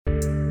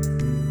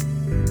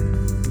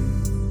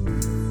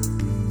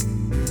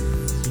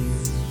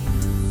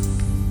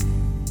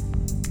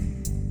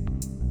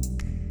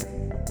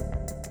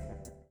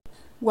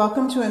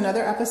Welcome to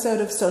another episode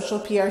of Social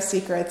PR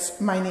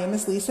Secrets. My name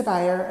is Lisa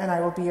Beyer and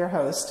I will be your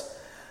host.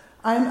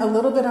 I'm a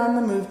little bit on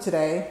the move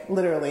today,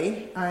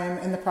 literally. I'm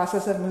in the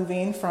process of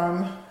moving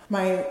from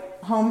my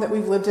home that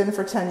we've lived in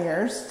for 10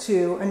 years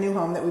to a new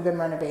home that we've been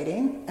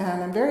renovating.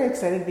 And I'm very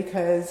excited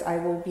because I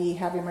will be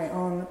having my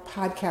own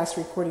podcast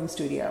recording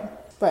studio.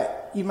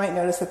 But you might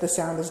notice that the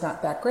sound is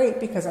not that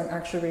great because I'm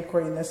actually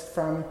recording this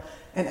from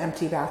an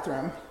empty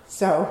bathroom.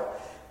 So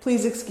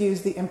please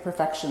excuse the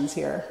imperfections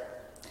here.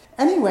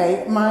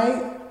 Anyway,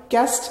 my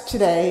guest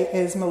today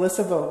is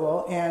Melissa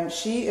Vogel, and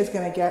she is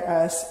going to get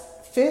us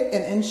fit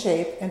and in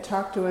shape and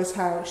talk to us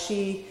how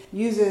she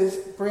uses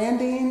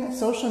branding,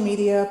 social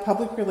media,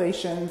 public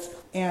relations,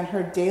 and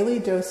her daily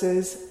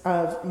doses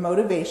of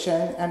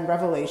motivation and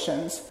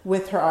revelations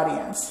with her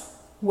audience.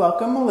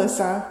 Welcome,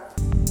 Melissa.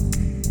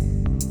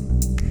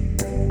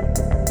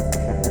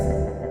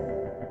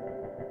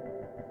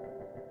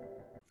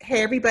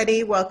 Hey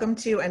everybody, welcome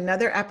to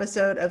another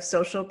episode of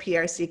Social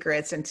PR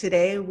Secrets. And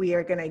today we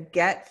are going to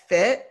get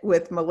fit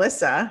with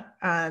Melissa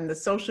on the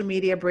social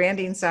media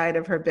branding side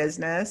of her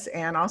business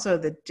and also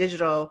the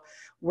digital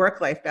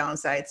work-life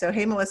balance side. So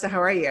hey Melissa,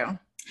 how are you?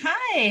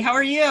 Hi, how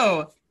are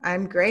you?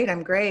 I'm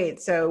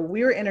great. So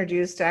we were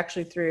introduced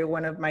actually through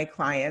one of my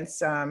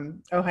clients,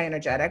 Ojai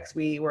Energetics.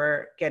 We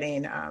were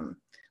getting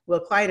Will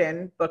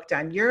Clyden booked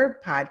on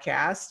your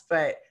podcast,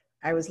 but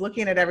I was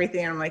looking at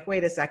everything and I'm like,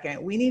 wait a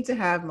second, we need to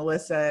have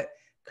Melissa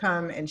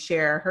come and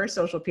share her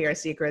social PR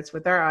secrets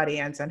with our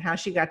audience and how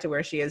she got to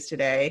where she is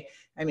today.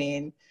 I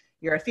mean,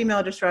 you're a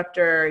female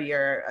disruptor,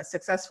 you're a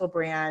successful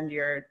brand,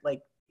 you're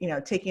like,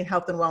 taking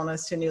health and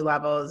wellness to new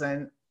levels.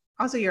 And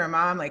also you're a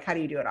mom. Like, how do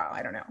you do it all?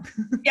 I don't know.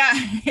 Yeah,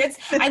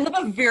 I live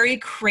a very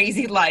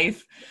crazy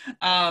life.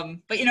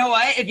 But you know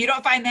what? If you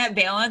don't find that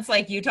balance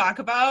like you talk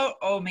about,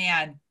 oh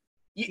man,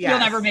 you'll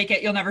never make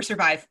it. You'll never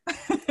survive.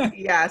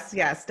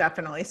 Yes,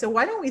 definitely. So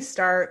why don't we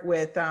start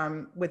with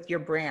your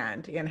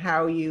brand and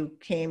how you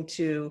came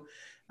to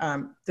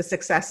the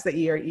success that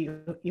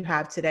you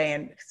have today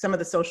and some of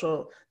the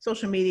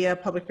social media,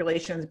 public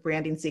relations,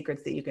 branding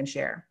secrets that you can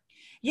share.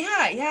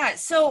 Yeah.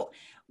 So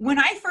when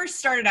I first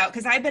started out,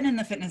 because I've been in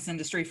the fitness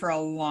industry for a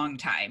long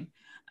time,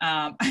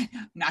 I'm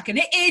not going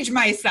to age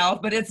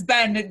myself, but it's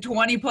been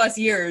 20 plus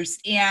years.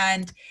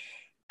 And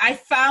I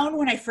found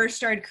when I first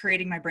started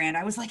creating my brand,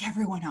 I was like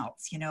everyone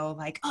else,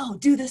 like, oh,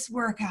 do this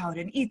workout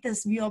and eat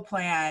this meal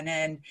plan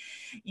and,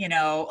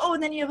 oh,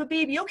 and then you have a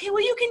baby. Okay,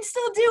 well, you can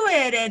still do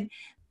it. And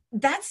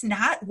that's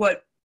not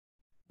what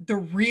the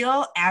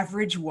real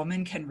average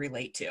woman can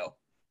relate to.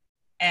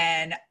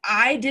 And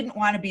I didn't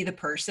want to be the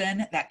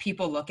person that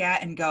people look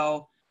at and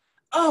go,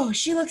 oh,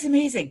 she looks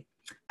amazing.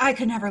 I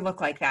could never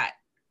look like that.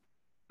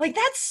 Like,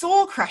 that's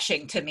soul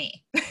crushing to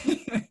me.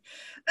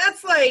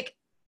 That's like,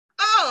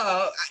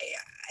 oh,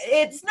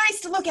 it's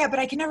nice to look at, but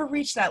I can never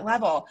reach that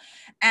level.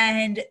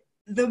 And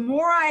the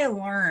more I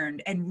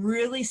learned and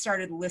really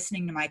started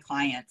listening to my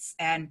clients,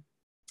 and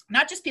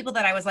not just people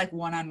that I was like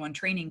one-on-one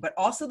training, but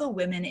also the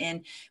women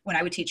when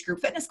I would teach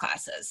group fitness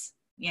classes,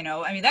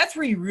 that's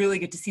where you really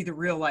get to see the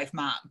real life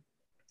mom.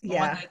 The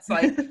one that's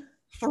like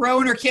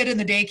throwing her kid in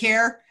the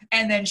daycare.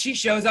 And then she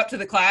shows up to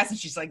the class and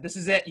she's like, this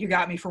is it. You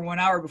got me for 1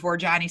 hour before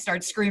Johnny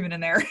starts screaming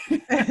in there.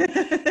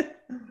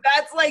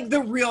 That's like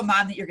the real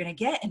mom that you're going to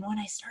get. And when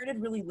I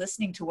started really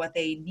listening to what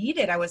they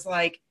needed, I was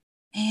like,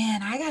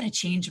 man, I got to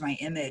change my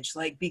image,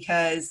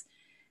 because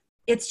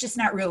it's just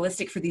not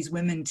realistic for these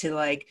women to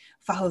like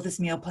follow this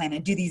meal plan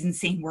and do these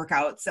insane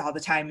workouts all the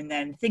time and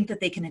then think that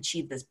they can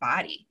achieve this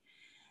body.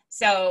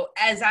 So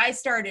as I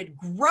started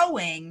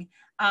growing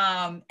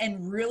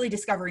and really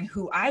discovering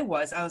who I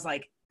was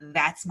like,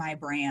 that's my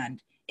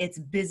brand. It's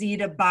busy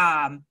to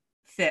bomb,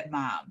 fit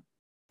mom.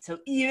 So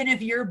even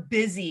if you're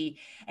busy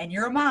and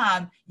you're a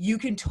mom, you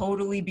can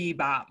totally be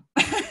bomb.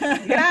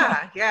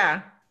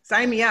 Yeah.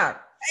 Sign me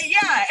up.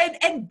 Yeah.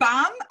 And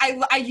bomb,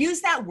 I use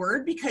that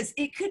word because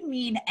it could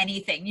mean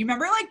anything. You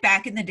remember like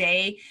back in the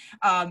day,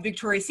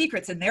 Victoria's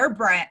Secrets and their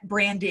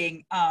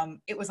branding,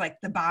 it was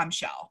like the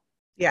bombshell.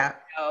 Yeah.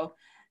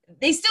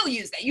 They still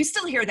use that. You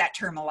still hear that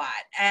term a lot.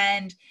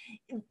 And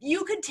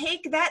you could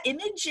take that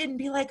image and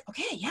be like,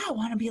 okay, yeah, I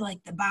want to be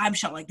like the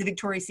bombshell, like the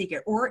Victoria's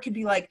Secret. Or it could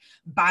be like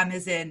bomb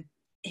as in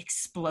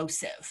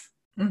explosive.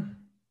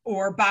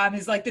 Or bomb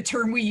is like the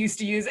term we used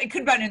to use. It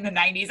could have been in the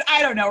 90s.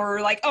 I don't know. Where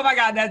we're like, oh my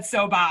God, that's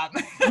so bomb.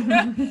 So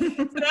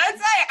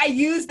that's why I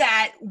use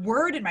that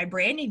word in my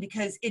branding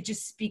because it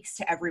just speaks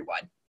to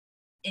everyone.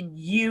 And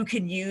you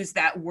can use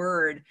that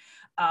word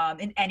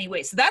in any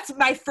way. So that's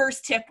my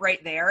first tip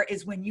right there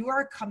is when you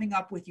are coming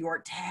up with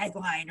your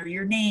tagline or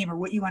your name or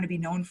what you want to be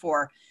known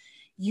for,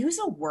 use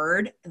a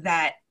word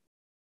that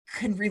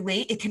can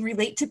relate. It can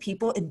relate to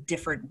people in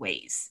different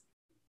ways.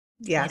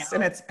 Yes.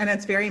 And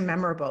it's very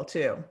memorable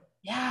too.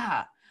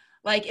 Yeah.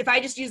 Like if I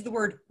just use the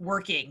word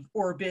working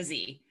or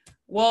busy,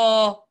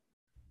 well,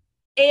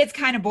 it's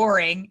kind of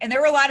boring. And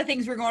there were a lot of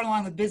things we're going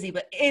along with busy,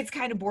 but it's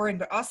kind of boring.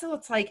 But also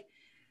it's like,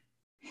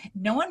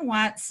 no one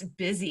wants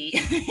busy,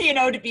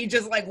 to be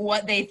just like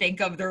what they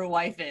think of their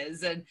life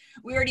is. And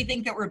we already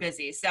think that we're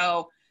busy.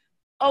 So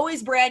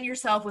always brand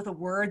yourself with a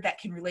word that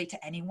can relate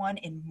to anyone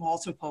in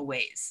multiple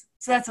ways.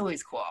 So that's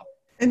always cool.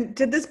 And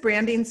did this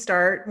branding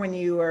start when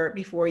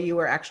before you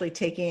were actually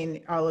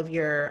taking all of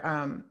your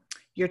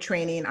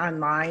training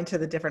online to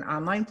the different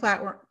online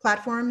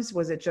platforms?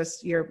 Was it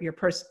just your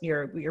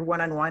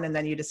one-on-one, and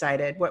then you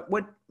decided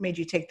what made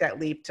you take that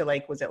leap to,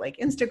 like, was it like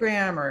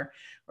Instagram or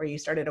you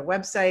started a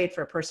website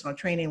for personal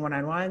training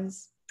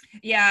one-on-ones?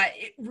 Yeah,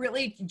 it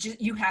really,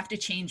 you have to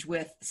change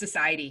with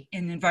society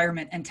and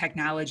environment and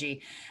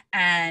technology.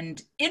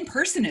 And in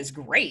person is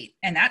great.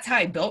 And that's how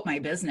I built my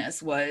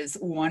business, was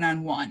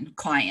one-on-one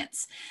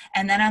clients.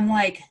 And then I'm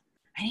like,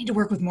 I need to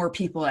work with more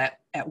people at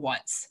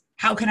once.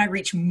 How can I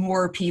reach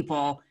more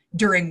people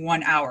during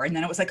 1 hour? And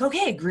then it was like,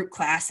 okay, group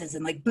classes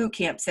and like boot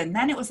camps. And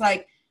then it was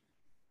like,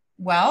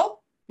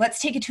 well, let's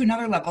take it to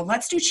another level.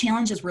 Let's do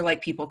challenges where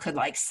like people could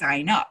like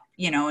sign up,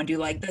 and do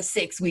like the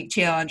 6-week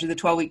challenge or the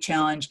 12-week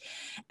challenge.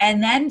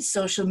 And then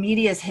social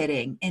media is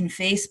hitting in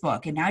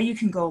Facebook, and now you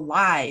can go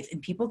live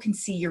and people can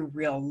see your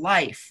real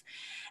life.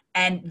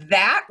 And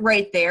that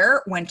right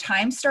there, when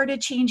time started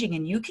changing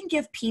and you can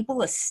give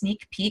people a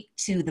sneak peek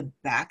to the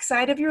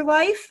backside of your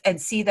life and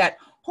see that,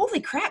 holy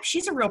crap,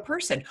 she's a real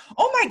person.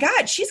 Oh my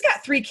God, she's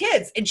got 3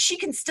 kids and she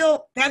can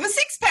still have a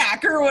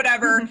 6-pack or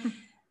whatever.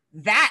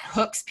 That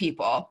hooks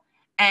people.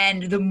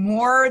 And the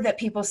more that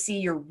people see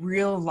your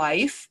real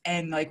life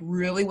and like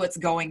really what's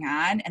going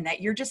on, and that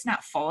you're just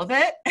not full of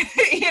it,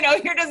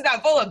 you're just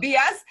not full of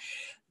BS,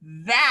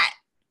 that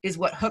is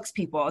what hooks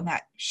people, and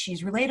that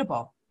she's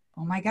relatable.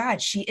 Oh my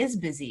God, she is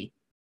busy.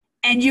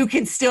 And you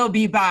can still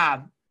be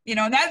Bob.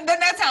 And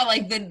that's how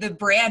like the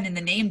brand and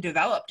the name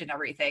developed and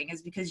everything,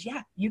 is because,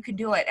 yeah, you can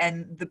do it.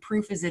 And the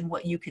proof is in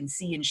what you can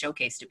see and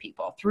showcase to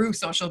people through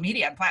social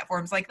media and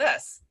platforms like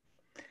this.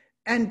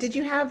 And did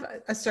you have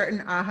a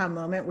certain aha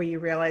moment where you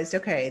realized,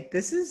 okay,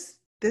 this is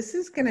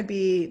going to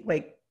be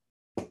like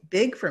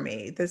big for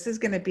me. This is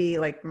going to be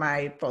like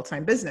my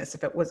full-time business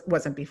if it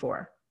wasn't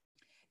before?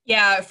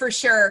 Yeah, for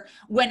sure.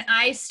 When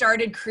I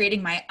started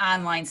creating my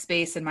online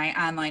space and my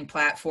online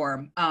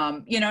platform,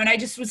 and I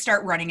just would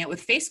start running it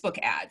with Facebook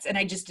ads, and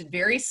I just did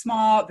very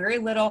small, very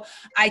little.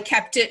 I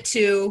kept it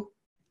to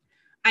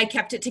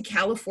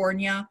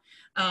California.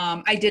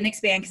 I didn't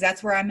expand because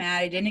that's where I'm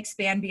at. I didn't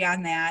expand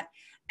beyond that.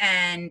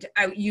 And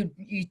you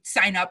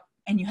sign up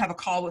and you have a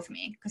call with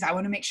me because I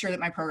want to make sure that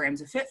my program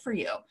is a fit for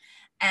you.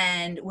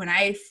 And when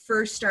I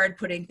first started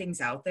putting things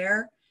out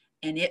there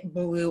and it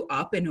blew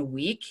up in a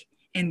week,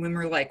 and women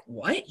were like,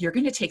 what? You're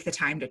going to take the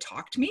time to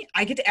talk to me?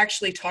 I get to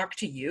actually talk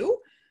to you?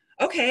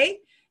 Okay.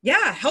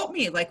 Yeah. Help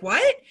me. Like,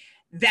 what?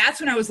 That's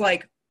when I was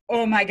like,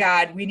 oh my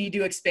God, we need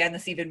to expand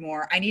this even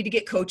more. I need to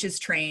get coaches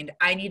trained.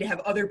 I need to have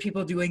other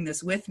people doing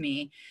this with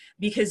me,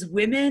 because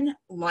women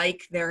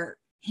like their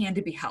hand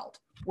to be held.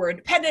 We're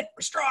independent,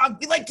 we're strong,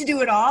 we like to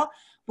do it all,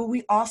 but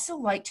we also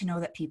like to know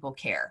that people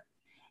care.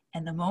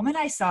 And the moment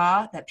I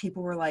saw that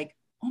people were like,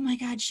 oh my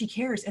God, she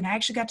cares, and I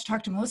actually got to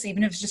talk to Melissa,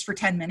 even if it's just for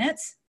 10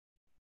 minutes,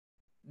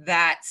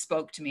 that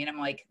spoke to me. And I'm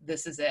like,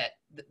 this is it.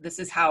 This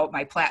is how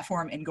my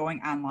platform and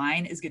going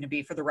online is going to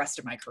be for the rest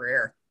of my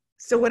career.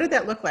 So what did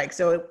that look like?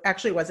 So it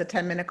actually was a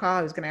 10-minute call.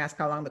 I was going to ask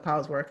how long the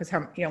calls were, because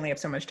you only have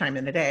so much time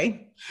in the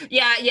day.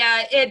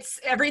 Yeah.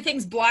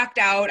 Everything's blocked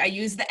out. I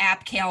use the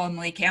app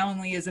Calendly.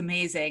 Calendly is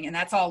amazing. And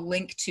that's all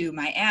linked to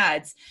my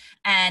ads.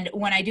 And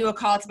when I do a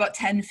call, it's about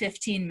 10,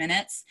 15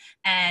 minutes.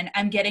 And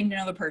I'm getting to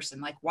know the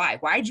person. Like, why?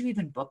 Why'd you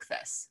even book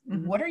this?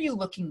 Mm-hmm. What are you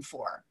looking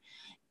for?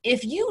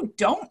 If you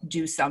don't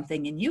do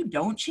something and you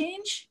don't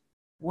change,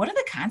 what are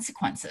the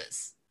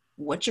consequences?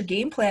 What's your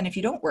game plan if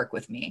you don't work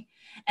with me?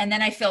 And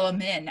then I fill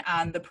them in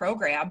on the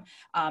program.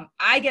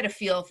 I get a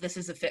feel if this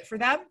is a fit for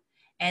them.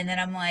 And then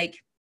I'm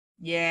like,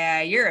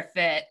 yeah, you're a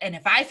fit. And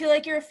if I feel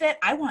like you're a fit,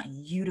 I want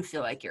you to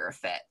feel like you're a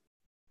fit.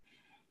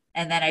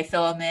 And then I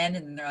fill them in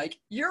and they're like,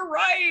 you're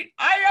right,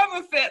 I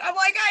am a fit. I'm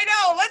like, I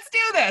know, let's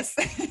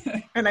do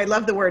this. And I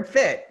love the word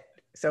fit.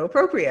 So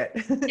appropriate.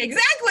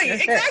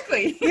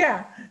 Exactly.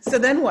 Yeah. So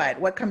then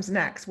what comes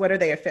next? What are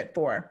they a fit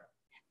for?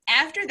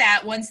 After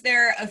that, once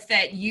they're a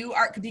fit,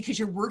 because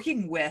you're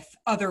working with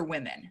other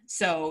women.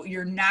 So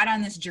you're not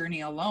on this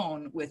journey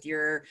alone with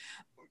your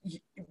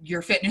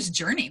fitness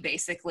journey,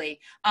 basically.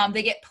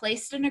 They get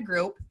placed in a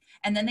group,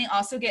 and then they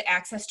also get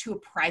access to a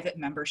private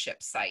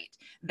membership site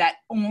that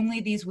only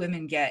these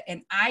women get.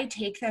 And I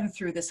take them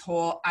through this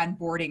whole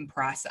onboarding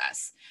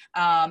process.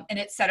 And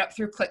it's set up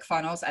through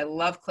ClickFunnels. I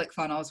love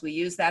ClickFunnels. We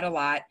use that a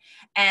lot.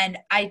 And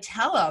I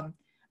tell them,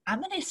 I'm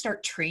going to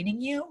start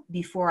training you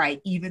before I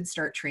even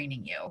start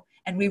training you.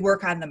 And we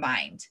work on the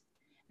mind,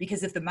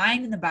 because if the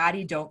mind and the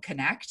body don't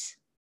connect,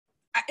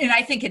 and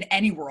I think in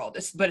any world,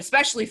 but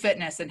especially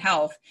fitness and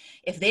health,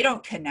 if they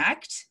don't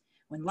connect,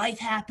 when life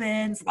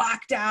happens,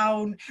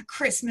 lockdown,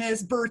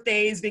 Christmas,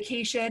 birthdays,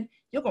 vacation,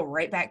 you'll go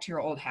right back to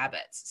your old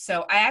habits.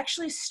 So I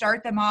actually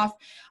start them off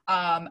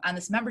on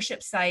this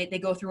membership site. They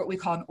go through what we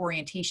call an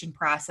orientation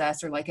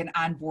process, or like an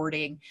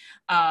onboarding,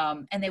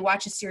 and they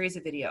watch a series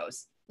of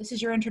videos. This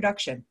is your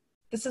introduction.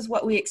 This is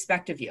what we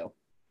expect of you.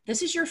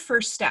 This is your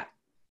first step.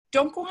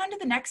 Don't go on to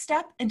the next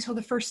step until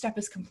the first step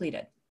is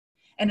completed.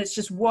 And it's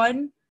just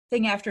one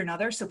thing after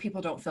another, so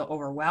people don't feel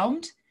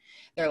overwhelmed.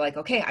 They're like,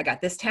 okay, I got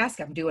this task,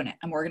 I'm doing it.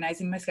 I'm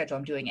organizing my schedule,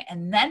 I'm doing it.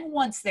 And then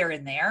once they're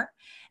in there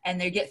and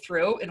they get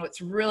through, and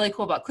what's really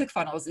cool about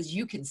ClickFunnels is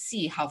you can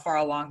see how far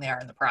along they are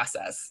in the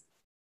process.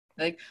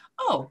 Like,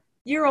 oh,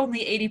 you're only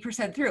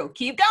 80% through.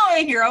 Keep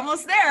going, you're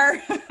almost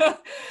there.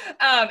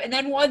 And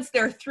then once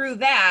they're through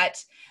that,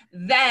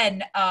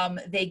 then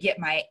they get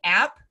my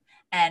app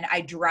and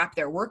I drop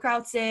their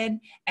workouts in,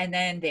 and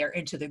then they're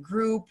into the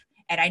group.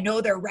 And I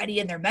know they're ready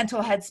in their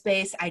mental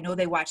headspace. I know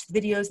they watch the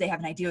videos, they have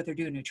an idea what they're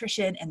doing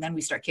nutrition, and then we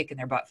start kicking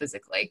their butt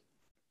physically.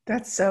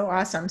 That's so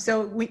awesome.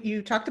 So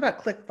you talked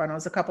about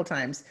ClickFunnels a couple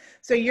times.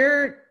 So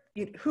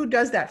who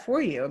does that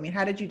for you? I mean,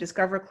 how did you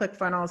discover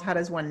ClickFunnels? How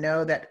does one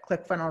know that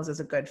ClickFunnels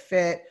is a good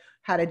fit?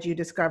 How did you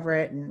discover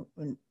it?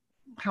 And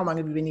how long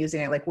have you been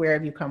using it? Like, where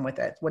have you come with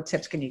it? What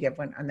tips can you give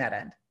on that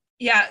end?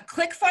 Yeah,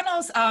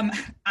 ClickFunnels,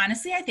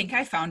 honestly, I think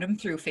I found them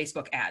through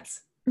Facebook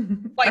ads.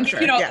 Like,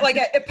 sure, like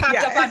it popped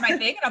up on my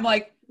thing and I'm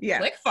like,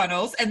 yeah.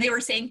 ClickFunnels. And they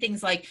were saying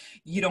things like,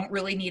 you don't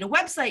really need a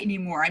website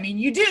anymore. I mean,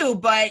 you do,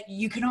 but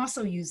you can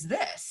also use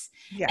this.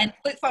 Yeah. And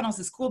ClickFunnels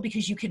is cool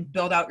because you can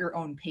build out your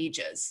own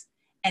pages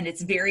and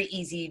it's very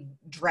easy,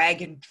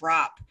 drag and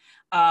drop.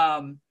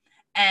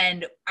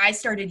 And I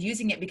started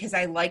using it because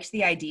I liked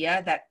the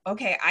idea that,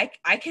 okay,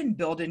 I can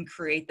build and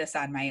create this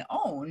on my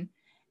own.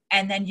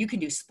 And then you can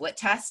do split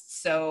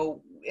tests.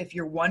 So if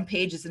your one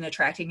page isn't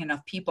attracting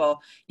enough people,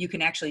 you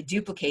can actually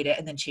duplicate it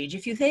and then change a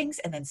few things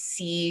and then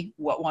see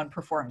what one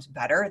performs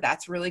better.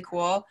 That's really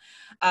cool.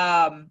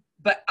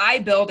 But I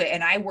build it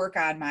and I work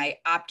on my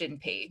opt-in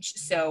page.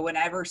 So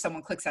whenever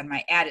someone clicks on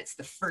my ad, it's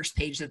the first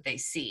page that they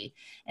see.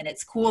 And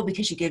it's cool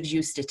because it gives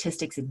you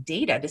statistics and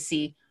data to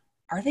see,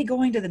 are they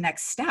going to the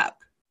next step?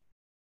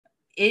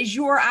 Is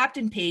your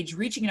opt-in page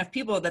reaching enough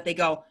people that they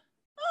go,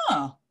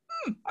 oh,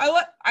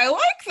 I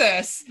like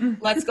this.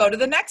 Let's go to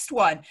the next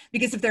one.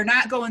 Because if they're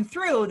not going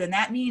through, then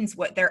that means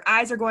what their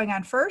eyes are going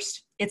on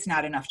first, it's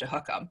not enough to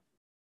hook them.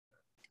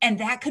 And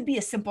that could be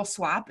a simple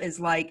swap is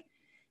like,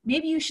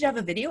 maybe you should have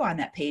a video on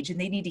that page and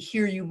they need to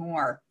hear you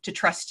more to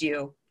trust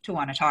you, to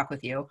want to talk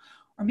with you.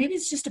 Or maybe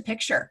it's just a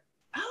picture.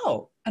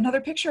 Oh,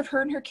 another picture of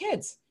her and her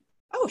kids.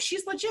 Oh,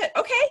 she's legit.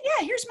 Okay,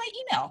 yeah, here's my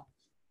email.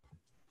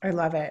 I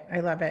love it.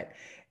 I love it.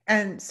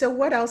 And so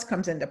what else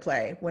comes into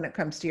play when it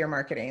comes to your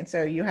marketing?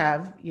 So you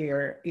have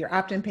your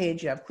opt-in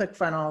page, you have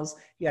ClickFunnels,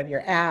 you have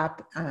your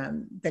app,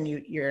 then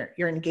you're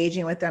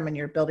engaging with them and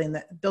you're building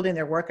their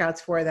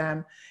workouts for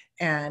them.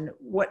 And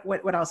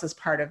what else is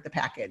part of the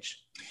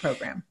package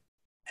program?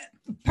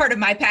 Part of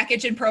my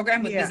package and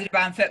program with Yeah. Visited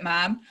Bomb Fit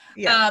Mom.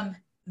 Yeah.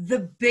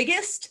 The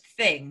biggest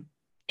thing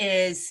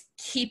is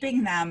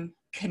keeping them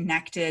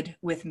connected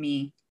with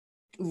me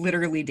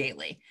literally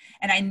daily.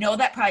 And I know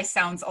that probably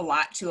sounds a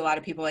lot to a lot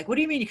of people. Like, what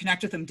do you mean you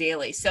connect with them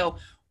daily? So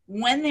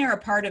when they're a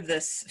part of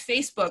this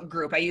Facebook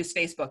group, I use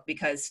Facebook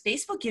because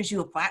Facebook gives you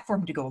a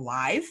platform to go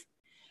live.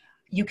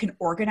 You can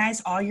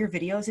organize all your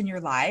videos in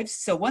your lives.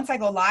 So once I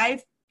go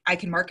live, I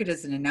can mark it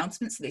as an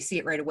announcement so they see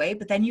it right away,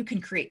 but then you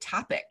can create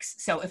topics.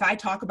 So if I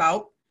talk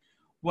about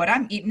what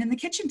I'm eating in the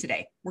kitchen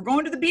today, we're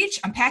going to the beach,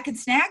 I'm packing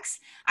snacks,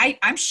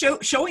 I'm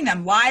showing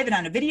them live and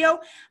on a video,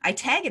 I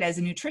tag it as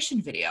a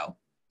nutrition video.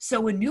 So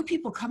when new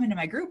people come into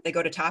my group, they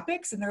go to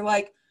topics and they're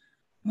like,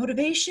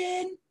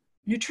 motivation,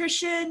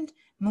 nutrition,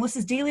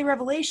 Melissa's daily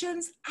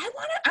revelations. I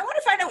want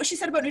to find out what she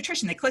said about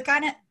nutrition. They click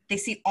on it. They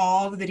see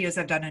all the videos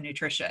I've done on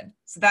nutrition.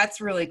 So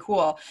that's really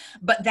cool.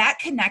 But that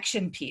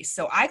connection piece.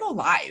 So I go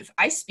live.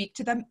 I speak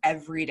to them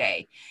every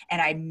day and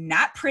I'm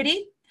not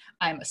pretty.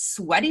 I'm a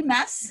sweaty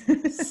mess.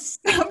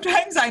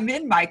 Sometimes I'm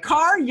in my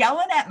car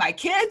yelling at my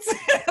kids.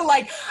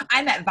 Like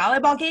I'm at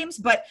volleyball games,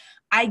 but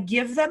I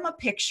give them a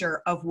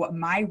picture of what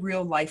my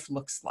real life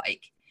looks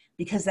like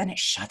because then it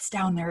shuts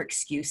down their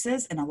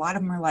excuses. And a lot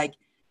of them are like,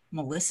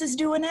 Melissa's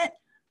doing it.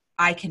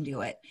 I can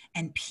do it.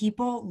 And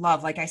people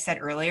love, like I said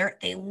earlier,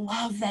 they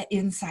love that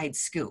inside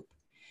scoop.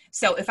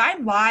 So if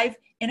I'm live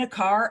in a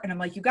car and I'm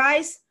like, you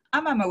guys,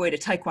 I'm on my way to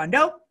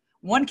Taekwondo.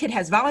 One kid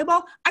has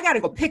volleyball. I got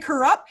to go pick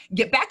her up,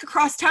 get back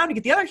across town to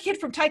get the other kid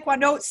from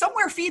Taekwondo,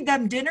 somewhere feed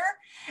them dinner,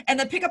 and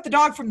then pick up the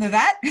dog from the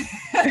vet.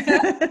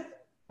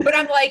 But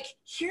I'm like,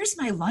 here's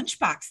my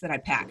lunchbox that I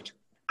packed.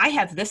 I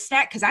have this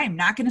snack because I am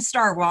not going to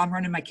starve while I'm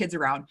running my kids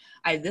around.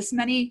 I have this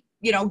many,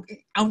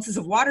 ounces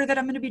of water that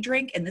I'm going to be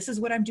drinking, and this is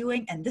what I'm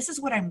doing, and this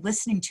is what I'm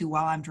listening to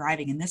while I'm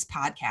driving in this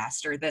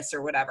podcast or this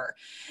or whatever.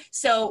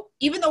 So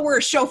even though we're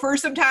a chauffeur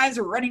sometimes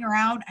or running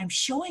around, I'm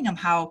showing them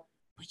how,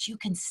 but you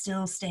can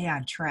still stay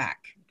on track.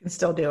 You can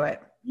still do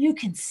it. You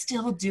can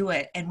still do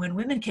it. And when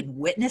women can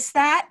witness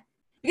that,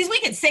 because we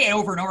can say it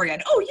over and over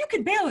again, oh, you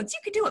can balance, you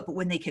can do it. But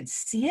when they can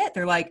see it,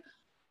 they're like,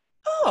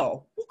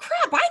 oh, well,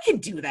 crap, I can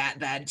do that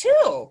then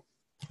too.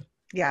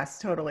 Yes,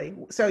 totally.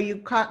 So you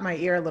caught my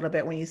ear a little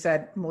bit when you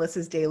said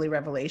Melissa's Daily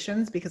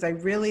Revelations, because I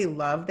really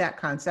love that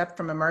concept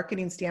from a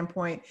marketing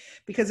standpoint,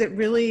 because it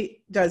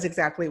really does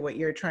exactly what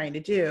you're trying to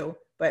do,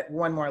 but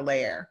one more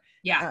layer.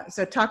 Yeah.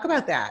 So talk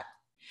about that.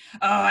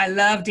 Oh, I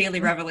love Daily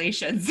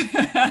Revelations.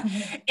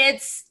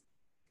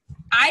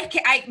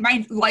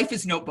 My life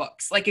is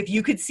notebooks. Like if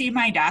you could see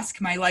my desk,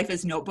 my life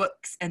is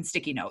notebooks and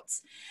sticky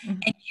notes.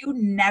 Mhm. And you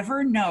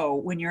never know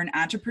when you're an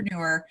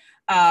entrepreneur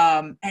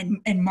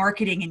and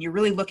marketing and you're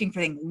really looking for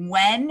things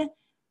when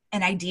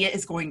an idea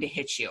is going to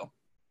hit you.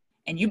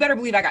 And you better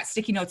believe I got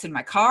sticky notes in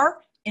my car,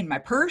 in my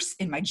purse,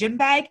 in my gym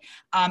bag.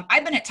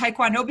 I've been at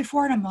Taekwondo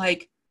before and I'm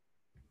like,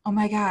 oh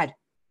my God,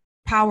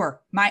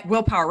 my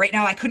willpower. Right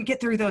now, I couldn't get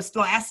through those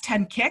last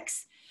 10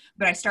 kicks,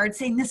 but I started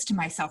saying this to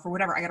myself or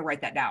whatever. I got to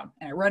write that down.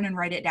 And I run and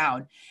write it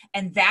down.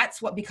 And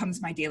that's what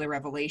becomes my daily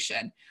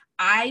revelation.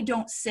 I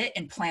don't sit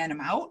and plan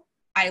them out.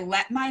 I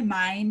let my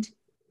mind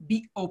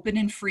be open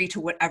and free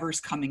to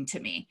whatever's coming to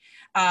me.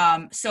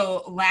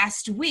 So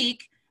last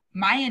week,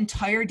 my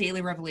entire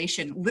daily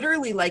revelation,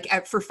 literally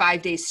for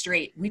 5 days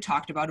straight, we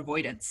talked about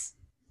avoidance.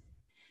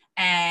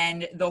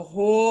 And the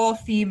whole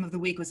theme of the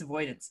week was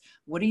avoidance.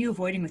 What are you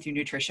avoiding with your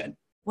nutrition?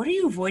 What are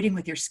you avoiding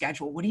with your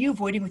schedule? What are you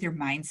avoiding with your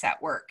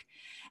mindset work?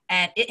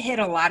 And it hit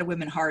a lot of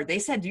women hard. They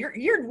said,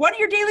 you're one of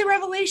your daily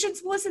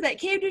revelations, Melissa, that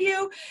came to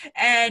you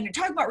and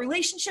talking about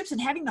relationships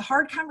and having the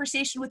hard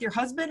conversation with your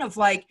husband of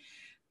like,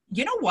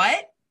 you know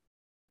what?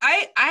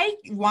 I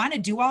want to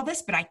do all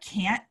this, but I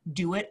can't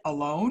do it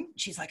alone.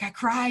 She's like, I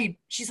cried.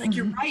 She's like,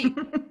 you're right.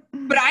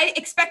 But I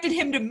expected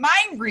him to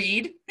mind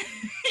read,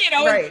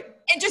 Right.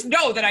 and just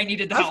know that I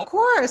needed the help. Of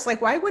course.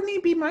 Like, why wouldn't he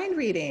be mind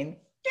reading?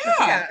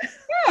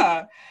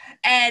 Yeah.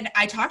 And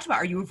I talked about,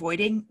 are you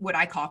avoiding what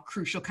I call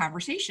crucial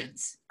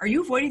conversations? Are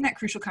you avoiding that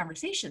crucial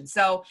conversation?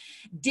 So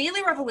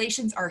daily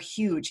revelations are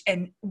huge.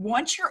 And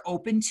once you're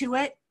open to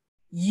it,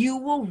 you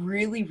will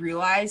really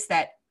realize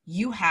that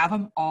you have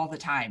them all the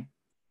time.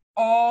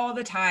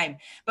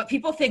 But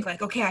people think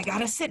like, okay, I got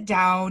to sit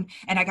down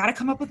and I got to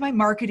come up with my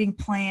marketing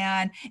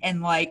plan.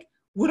 And like,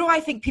 what do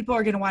I think people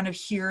are going to want to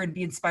hear and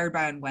be inspired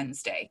by on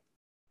Wednesday?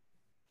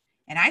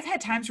 And I've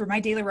had times where my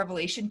daily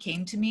revelation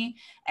came to me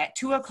at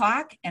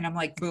 2:00 and I'm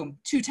like, boom,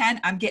 2:10,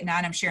 I'm getting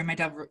on, I'm sharing my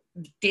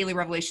daily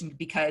revelation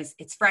because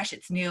it's fresh,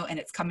 it's new, and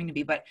it's coming to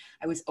me, but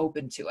I was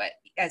open to it.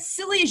 As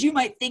silly as you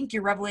might think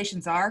your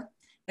revelations are,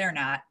 they're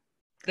not.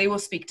 They will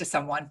speak to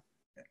someone.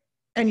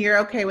 And you're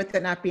okay with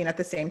it not being at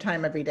the same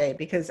time every day,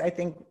 because I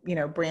think,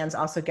 brands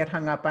also get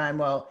hung up on,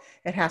 well,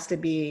 it has to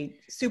be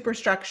super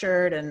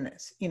structured and,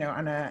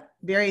 on a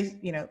very,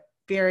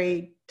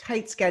 very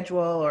tight schedule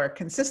or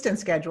consistent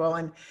schedule.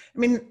 And I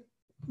mean,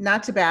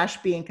 not to bash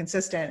being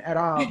consistent at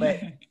all,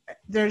 but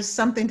there's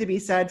something to be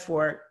said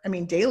for,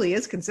 daily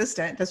is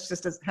consistent. This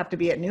just doesn't have to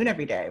be at noon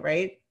every day,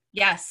 right?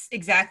 Yes,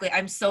 exactly.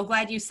 I'm so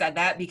glad you said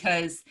that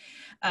because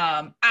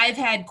I've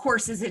had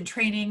courses and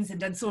trainings and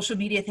done social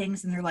media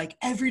things and they're like,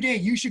 every day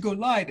you should go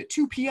live at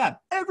 2 p.m.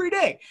 every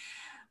day.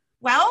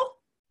 Well,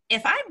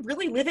 if I'm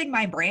really living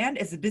my brand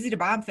as a busy to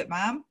bomb fit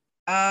mom,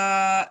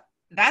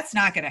 that's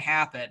not going to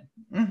happen.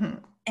 Mm-hmm.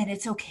 And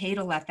it's okay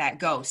to let that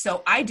go.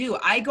 So I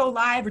go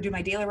live or do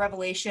my daily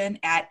revelation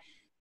at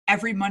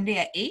every Monday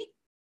at 8.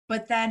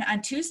 But then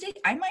on Tuesday,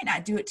 I might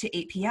not do it to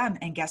 8 p.m.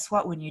 And guess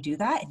what? When you do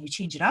that and you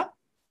change it up,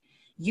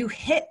 you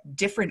hit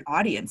different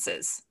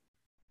audiences.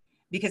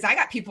 Because I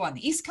got people on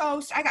the East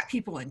Coast, I got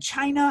people in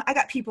China, I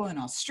got people in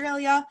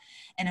Australia.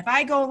 And if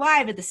I go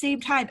live at the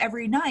same time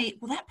every night,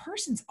 well, that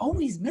person's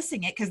always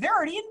missing it because they're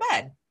already in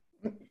bed.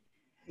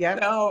 Yeah.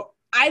 So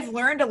I've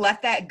learned to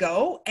let that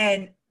go.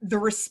 And the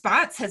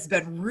response has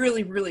been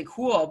really, really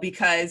cool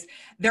because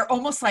they're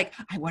almost like,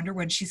 I wonder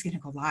when she's going to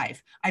go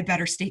live. I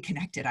better stay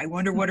connected. I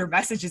wonder what her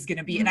message is going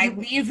to be. And I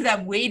leave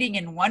them waiting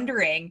and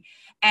wondering.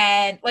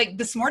 And like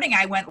this morning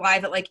I went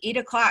live at like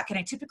 8:00 and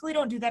I typically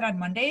don't do that on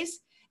Mondays.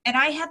 And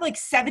I had like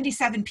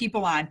 77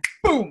 people on,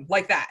 boom,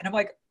 like that. And I'm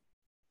like,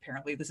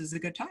 apparently this is a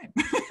good time.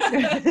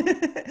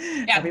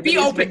 Yeah, be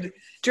open.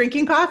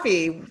 Drinking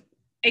coffee.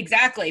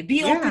 Exactly.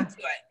 Be open to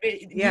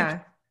it. Yeah.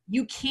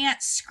 You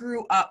can't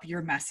screw up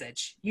your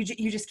message. You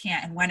just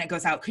can't. And when it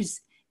goes out, because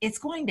it's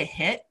going to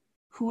hit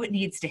who it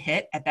needs to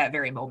hit at that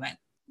very moment.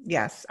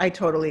 Yes, I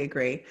totally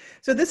agree.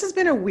 So this has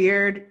been a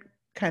weird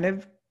kind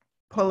of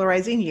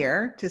polarizing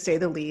year, to say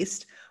the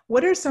least.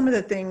 What are some of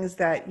the things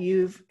that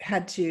you've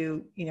had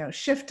to,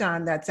 shift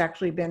on that's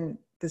actually been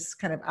this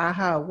kind of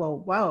aha, well,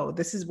 whoa,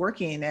 this is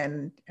working?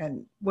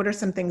 And what are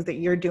some things that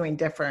you're doing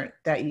different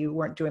that you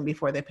weren't doing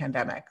before the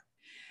pandemic?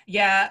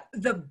 Yeah,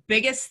 the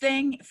biggest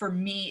thing for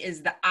me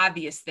is the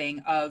obvious thing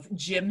of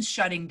gyms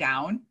shutting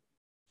down.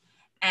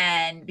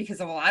 And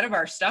because of a lot of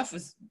our stuff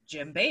was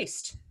gym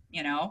based,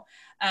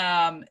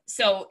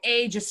 so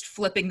just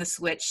flipping the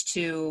switch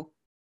to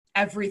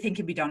everything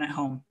can be done at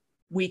home.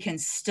 We can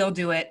still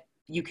do it.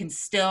 You can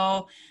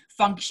still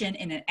function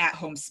in an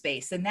at-home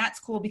space. And that's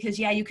cool because,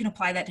 you can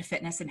apply that to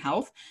fitness and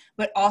health,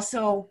 but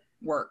also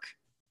work.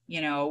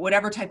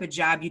 Whatever type of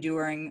job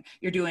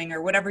you're doing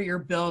or whatever you're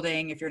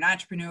building, if you're an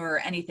entrepreneur or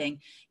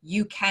anything,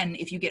 you can,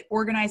 if you get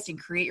organized and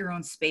create your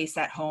own space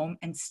at home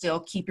and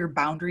still keep your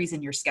boundaries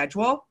in your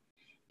schedule,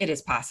 it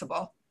is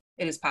possible.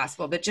 It is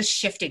possible. But just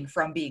shifting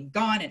from being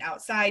gone and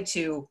outside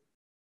to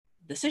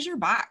this is your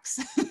box.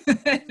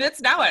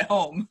 It's now at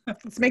home.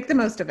 Let's make the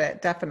most of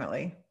it.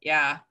 Definitely.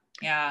 Yeah.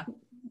 Yeah.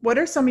 What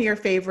are some of your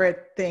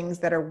favorite things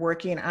that are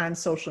working on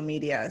social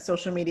media?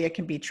 Social media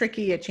can be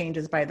tricky. It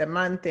changes by the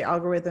month. The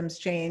algorithms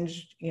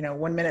change. You know,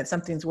 one minute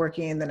something's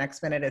working, the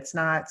next minute it's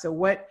not. So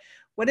what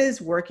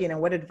is working,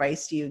 and what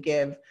advice do you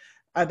give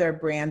other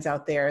brands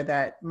out there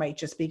that might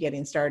just be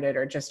getting started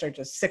or just are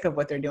just sick of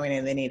what they're doing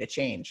and they need a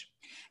change?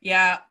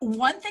 Yeah.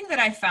 One thing that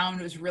I found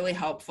was really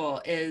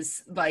helpful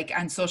is like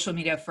on social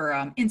media for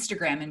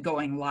Instagram and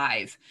going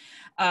live,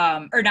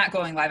 or not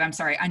going live. I'm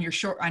sorry, on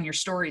your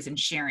stories and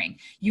sharing.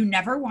 You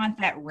never want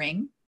that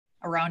ring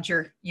around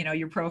your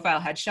profile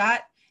headshot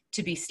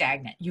to be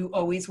stagnant. You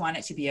always want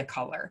it to be a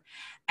color.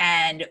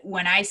 And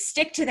when I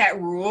stick to that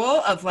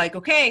rule of like,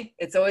 okay,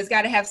 it's always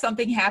got to have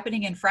something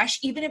happening and fresh,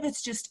 even if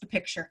it's just a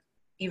picture,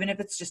 even if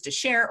it's just a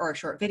share or a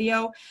short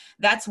video,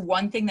 that's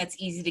one thing that's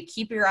easy to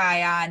keep your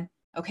eye on.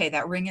 Okay,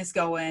 that ring is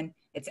going,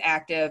 it's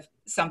active,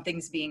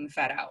 something's being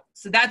fed out.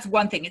 So that's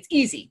one thing. It's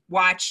easy,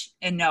 watch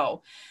and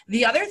know.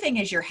 The other thing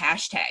is your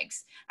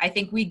hashtags. I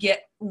think we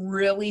get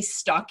really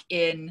stuck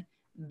in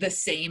the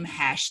same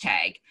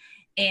hashtag.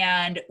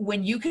 And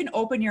when you can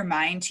open your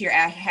mind to your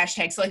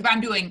hashtags, so like if I'm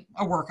doing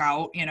a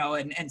workout,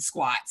 and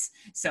squats,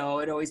 so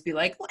it'd always be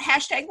like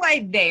hashtag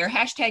live day or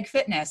hashtag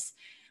fitness.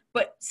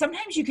 But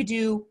sometimes you could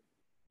do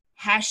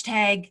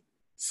hashtag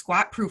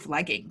squat proof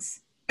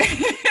leggings.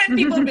 And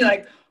people would be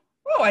like,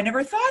 oh, I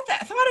never thought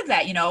of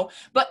that,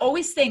 but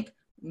always think,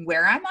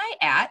 where am I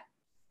at?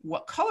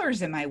 What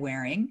colors am I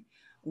wearing?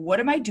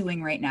 What am I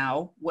doing right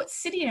now? What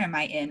city am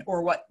I in?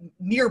 Or what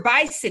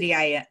nearby city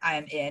I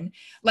am in?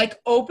 Like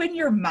open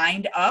your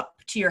mind up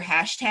to your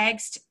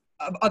hashtags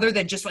other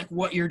than just like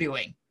what you're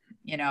doing,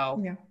 Yeah,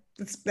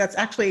 that's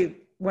actually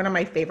one of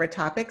my favorite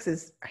topics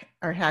is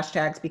our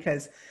hashtags,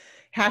 because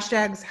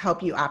hashtags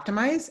help you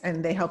optimize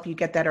and they help you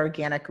get that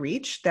organic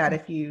reach that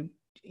if you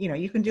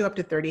can do up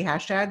to 30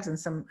 hashtags,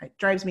 and it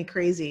drives me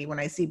crazy when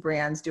I see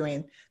brands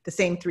doing the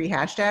same 3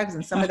 hashtags,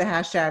 and some of the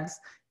hashtags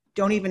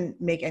don't even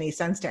make any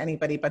sense to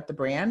anybody but the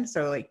brand.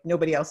 So like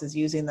nobody else is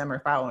using them or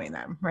following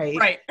them. Right.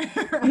 Right.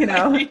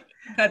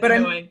 That's but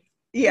annoying.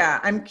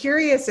 I'm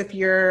curious if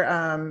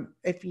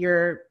if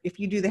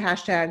you do the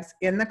hashtags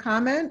in the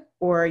comment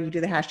or you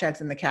do the hashtags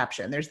in the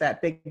caption. There's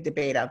that big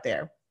debate out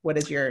there. What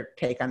is your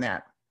take on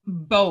that?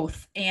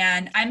 Both.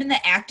 And I'm in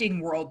the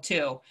acting world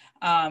too.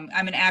 I'm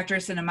an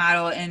actress and a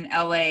model in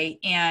LA,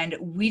 and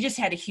we just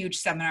had a huge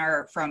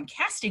seminar from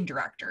casting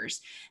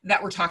directors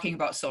that were talking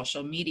about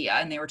social media,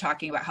 and they were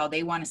talking about how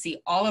they want to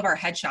see all of our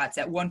headshots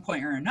at one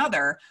point or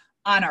another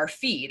on our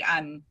feed,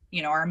 on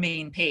our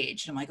main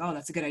page. And I'm like, oh,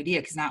 that's a good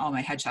idea, because not all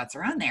my headshots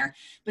are on there.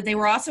 But they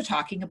were also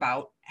talking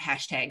about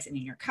hashtags in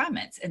your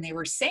comments, and they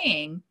were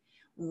saying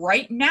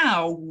right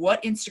now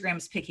what Instagram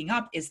is picking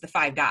up is the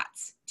 5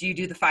 dots. Do you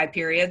do the 5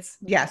 periods?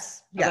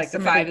 Yes. Like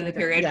the 5 in the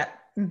period? Yeah.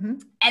 Mm-hmm.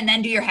 And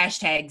then do your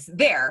hashtags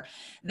there.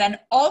 Then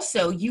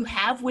also you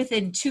have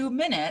within 2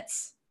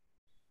 minutes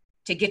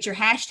to get your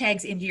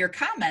hashtags into your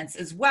comments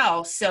as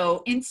well.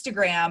 So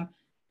Instagram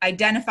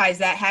identifies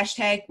that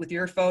hashtag with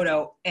your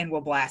photo and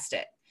will blast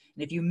it.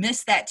 And if you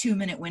miss that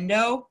 2-minute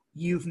window,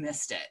 you've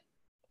missed it.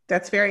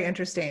 That's very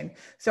interesting.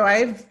 So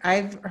I've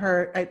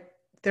heard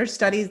there's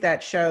studies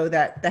that show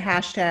that the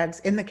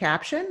hashtags in the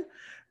caption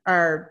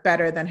are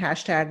better than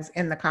hashtags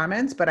in the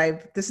comments, but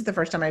this is the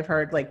first time I've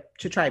heard like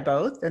to try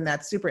both. And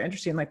that's super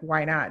interesting. Like,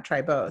 why not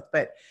try both?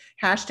 But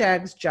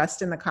hashtags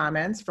just in the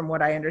comments, from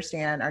what I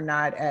understand, are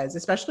not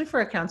especially for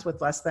accounts with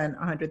less than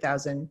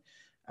 100,000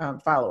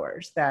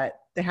 followers, that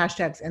the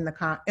hashtags in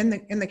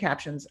the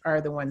captions are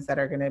the ones that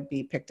are going to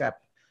be picked up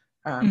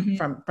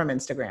from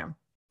Instagram.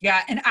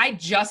 Yeah. And I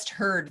just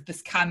heard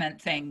this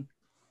comment thing.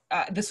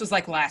 This was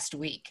like last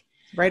week.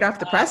 Right off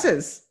the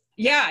presses.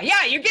 Yeah.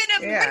 You're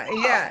getting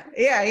it.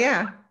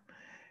 Yeah.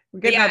 We're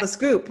getting all the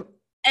scoop.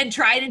 And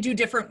try to do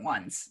different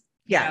ones.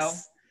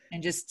 Yes.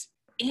 And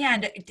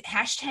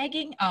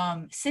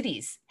hashtagging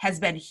cities has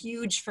been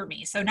huge for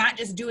me. So not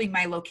just doing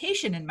my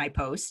location in my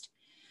post,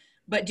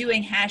 but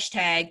doing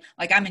hashtag,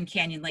 like I'm in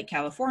Canyon Lake,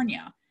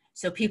 California.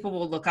 So people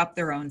will look up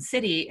their own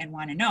city and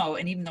want to know.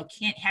 And even though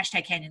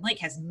hashtag Canyon Lake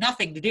has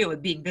nothing to do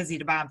with being busy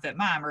to bomb fit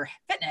mom or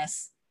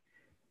fitness,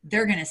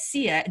 they're going to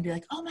see it and be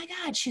like, oh my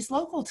God, she's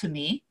local to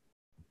me.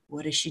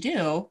 What does she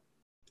do?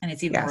 And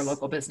it's even more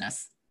local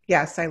business.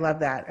 Yes, I love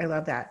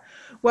that.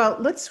 Well,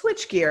 let's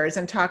switch gears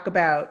and talk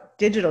about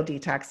digital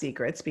detox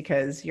secrets,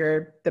 because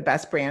you're the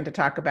best brand to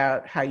talk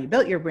about how you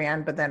built your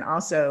brand, but then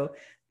also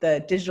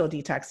the digital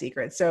detox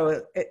secrets.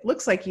 So it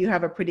looks like you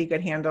have a pretty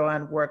good handle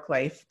on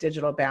work-life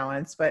digital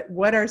balance, but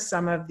what are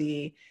some of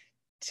the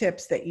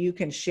tips that you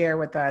can share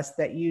with us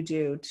that you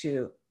do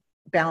to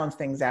balance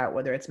things out,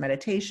 whether it's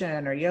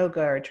meditation or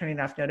yoga or turning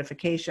off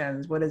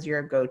notifications? What is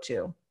your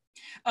go-to?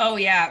 Oh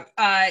yeah.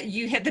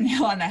 You hit the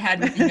nail on the head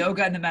with the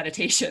yoga and the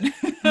meditation.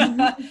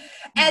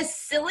 As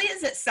silly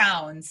as it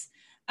sounds.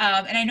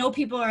 And I know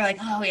people are like,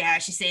 oh yeah,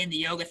 she's saying the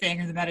yoga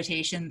thing or the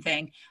meditation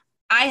thing.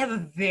 I have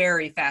a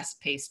very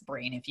fast-paced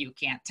brain, if you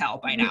can't tell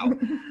by now.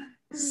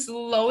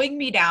 Slowing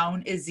me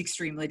down is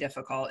extremely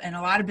difficult. And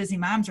a lot of busy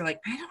moms are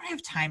like, I don't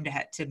have time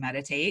to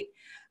meditate.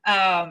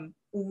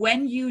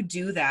 When you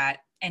do that,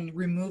 and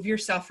remove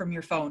yourself from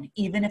your phone,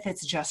 even if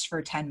it's just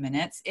for 10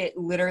 minutes, it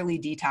literally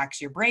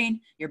detox your brain,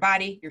 your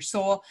body, your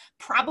soul,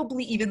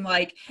 probably even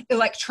like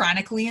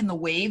electronically in the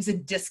waves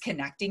and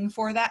disconnecting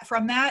from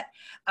that.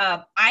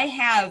 I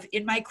have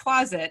in my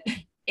closet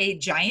a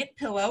giant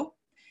pillow,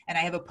 and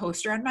I have a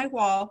poster on my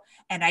wall,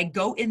 and I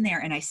go in there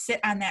and I sit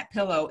on that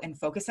pillow and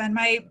focus on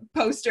my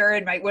poster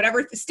and my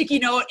whatever sticky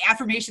note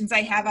affirmations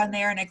I have on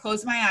there. And I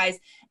close my eyes,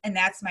 and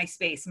that's my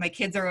space. My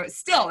kids they're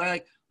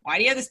like, why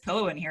do you have this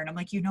pillow in here? And I'm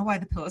like, you know why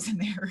the pillow's in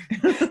there.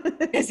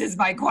 This is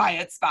my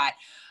quiet spot.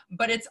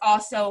 But it's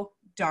also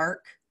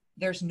dark.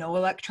 There's no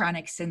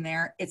electronics in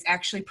there. It's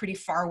actually pretty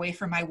far away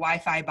from my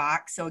Wi-Fi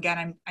box. So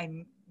again,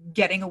 I'm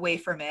getting away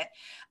from it.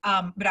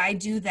 But I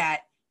do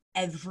that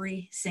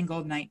every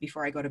single night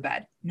before I go to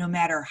bed. No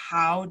matter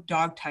how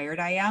dog tired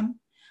I am,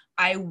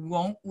 I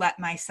won't let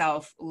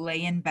myself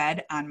lay in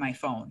bed on my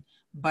phone,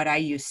 but I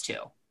used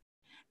to.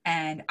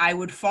 And I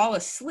would fall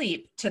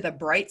asleep to the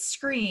bright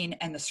screen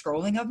and the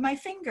scrolling of my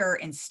finger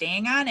and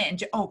staying on it.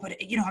 And but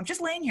I'm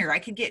just laying here. I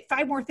could get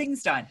 5 more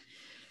things done.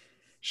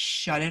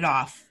 Shut it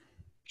off.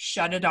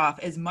 Shut it off.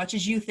 As much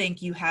as you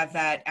think you have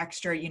that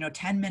extra,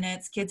 10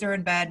 minutes, kids are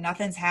in bed,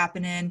 nothing's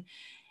happening.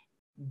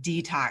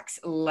 Detox.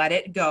 Let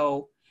it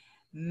go.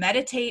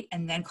 Meditate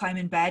and then climb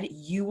in bed.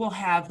 You will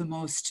have the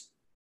most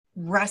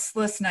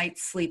restless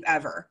night's sleep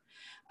ever.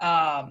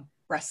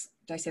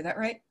 Did I say that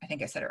right? I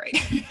think I said it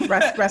right.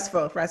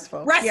 Restful.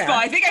 Yeah.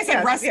 I think I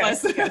said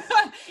restless. Yes.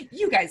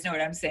 You guys know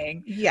what I'm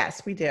saying.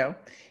 Yes, we do.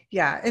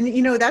 Yeah.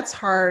 And that's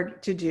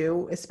hard to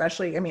do,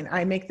 especially,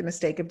 I make the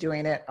mistake of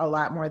doing it a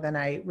lot more than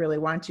I really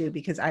want to,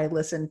 because I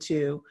listen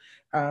to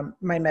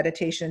my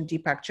meditation,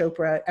 Deepak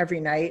Chopra, every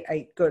night.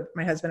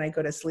 My husband and I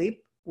go to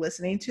sleep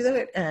listening to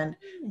it. And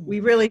we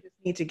really just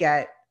need to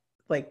get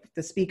like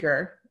the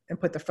speaker and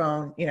put the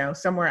phone,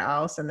 somewhere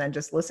else and then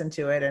just listen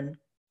to it.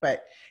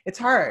 But it's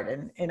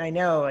hard. And I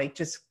know like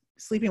just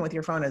sleeping with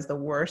your phone is the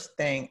worst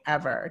thing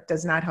ever. It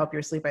does not help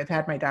your sleep. I've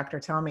had my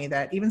doctor tell me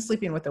that even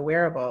sleeping with a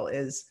wearable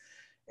is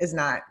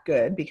not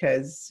good,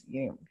 because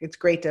it's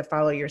great to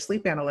follow your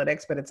sleep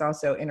analytics, but it's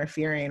also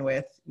interfering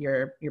with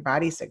your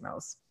body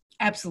signals.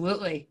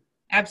 Absolutely.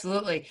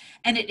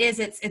 And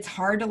it's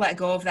hard to let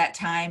go of that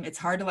time. It's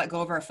hard to let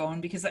go of our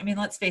phone because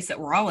let's face it,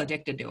 we're all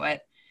addicted to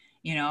it,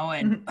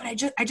 but I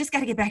just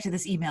got to get back to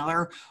this email,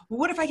 or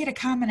what if I get a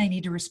comment I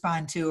need to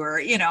respond to, or,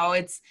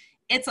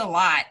 it's a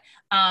lot.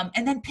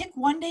 And then pick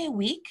one day a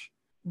week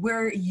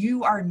where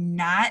you are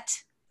not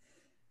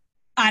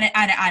on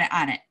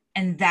it.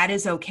 And that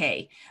is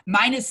okay.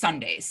 Mine is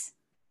Sundays.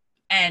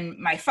 And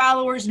my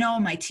followers know,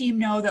 my team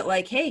know that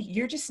like, hey,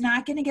 you're just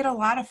not going to get a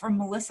lot from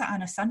Melissa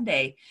on a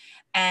Sunday.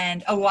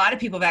 And a lot of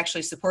people have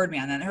actually supported me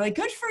on that. They're like,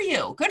 good for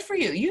you.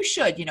 You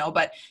should,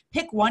 but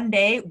pick one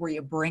day where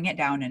you bring it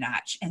down a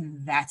notch,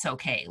 and that's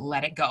okay.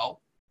 Let it go.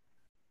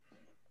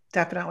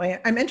 Definitely.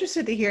 I'm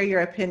interested to hear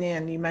your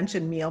opinion. You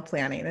mentioned meal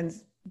planning, and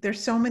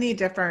there's so many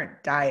different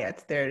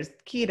diets. There's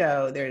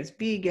keto, there's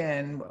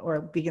vegan,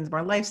 or vegan's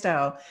more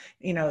lifestyle.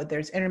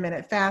 There's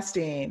intermittent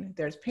fasting,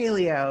 there's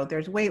paleo,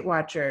 there's Weight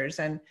Watchers.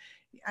 And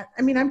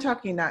I'm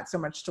talking not so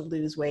much to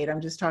lose weight.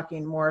 I'm just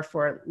talking more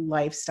for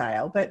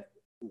lifestyle. But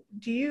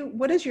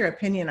what is your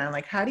opinion on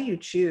like, how do you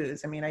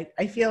choose?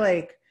 I feel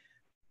like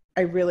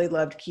I really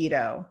loved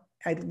keto.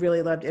 I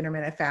really loved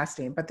intermittent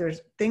fasting, but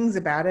there's things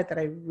about it that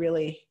I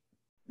really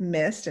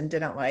missed and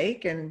didn't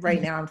like. And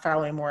right now I'm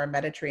following more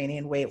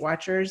Mediterranean Weight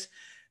Watchers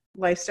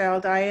lifestyle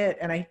diet.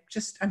 And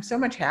I'm so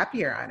much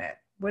happier on it.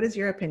 What is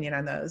your opinion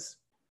on those?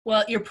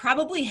 Well, you're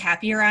probably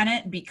happier on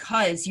it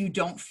because you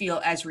don't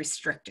feel as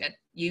restricted.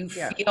 You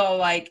feel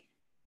like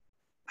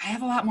I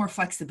have a lot more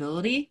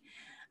flexibility.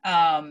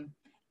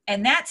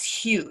 And that's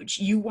huge.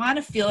 You want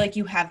to feel like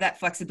you have that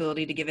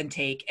flexibility to give and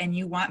take, and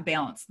you want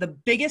balance. The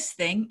biggest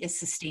thing is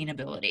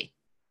sustainability.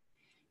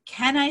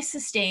 Can I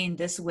sustain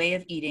this way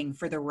of eating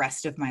for the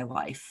rest of my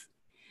life?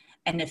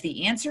 And if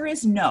the answer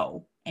is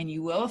no, and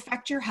you will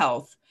affect your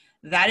health,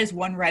 that is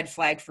one red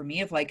flag for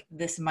me of like,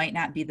 this might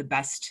not be the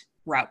best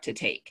route to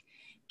take.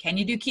 Can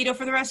you do keto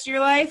for the rest of your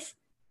life?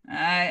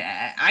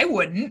 I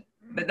wouldn't,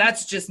 but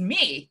that's just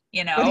me,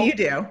 What do you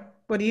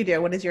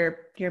do? What is your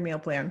meal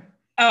plan?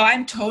 Oh,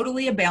 I'm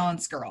totally a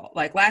balanced girl.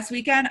 Like last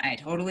weekend, I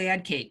totally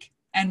had cake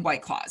and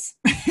White Claws.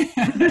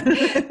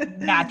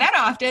 Not that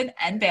often,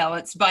 and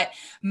balanced, but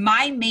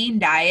my main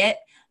diet,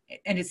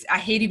 and I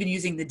hate even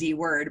using the D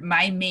word,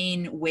 my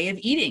main way of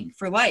eating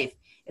for life,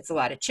 it's a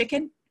lot of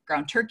chicken,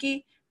 ground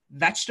turkey,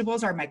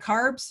 vegetables are my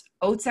carbs,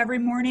 oats every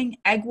morning,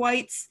 egg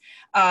whites.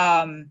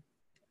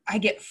 I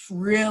get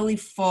really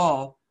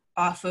full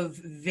off of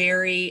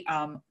very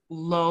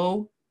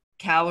low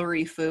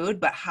calorie food,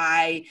 but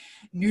high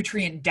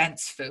nutrient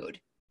dense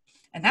food.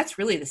 And that's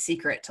really the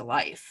secret to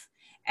life.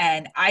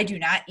 And I do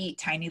not eat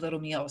tiny little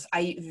meals.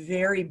 I eat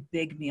very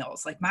big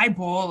meals, like my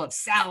bowl of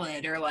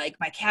salad or like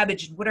my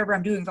cabbage and whatever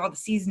I'm doing with all the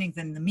seasonings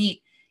and the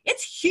meat.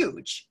 It's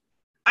huge.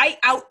 I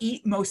out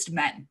eat most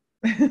men.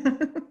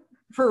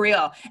 For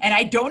real. And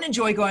I don't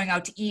enjoy going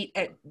out to eat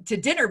to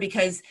dinner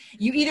because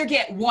you either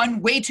get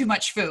one, way too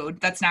much food.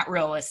 That's not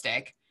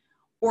realistic.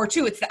 Or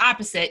two, it's the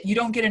opposite. You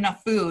don't get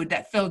enough food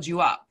that filled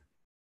you up,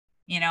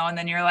 and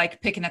then you're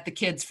like picking at the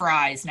kids'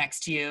 fries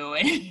next to you.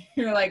 And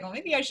you're like, well,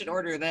 maybe I should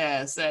order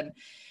this. And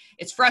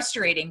it's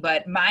frustrating,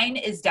 but mine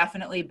is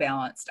definitely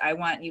balanced. I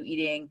want you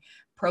eating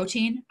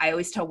protein. I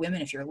always tell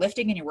women, if you're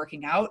lifting and you're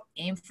working out,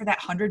 aim for that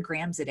 100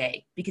 grams a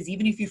day, because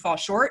even if you fall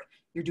short,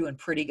 you're doing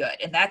pretty good.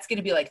 And that's going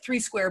to be like 3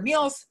 square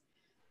meals,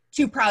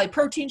 2 probably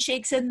protein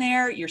shakes in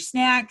there, your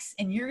snacks,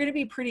 and you're going to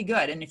be pretty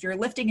good. And if you're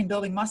lifting and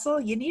building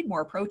muscle, you need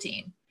more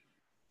protein,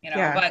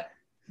 but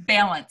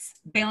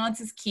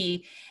balance is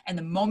key. And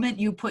the moment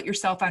you put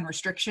yourself on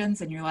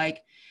restrictions and you're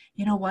like,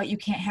 you know what, you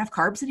can't have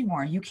carbs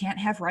anymore, you can't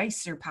have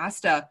rice or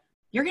pasta,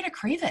 you're going to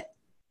crave it.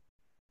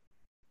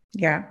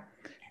 Yeah.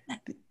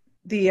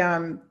 The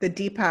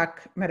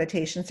Deepak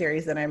meditation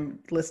series that I'm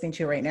listening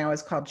to right now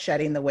is called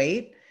Shedding the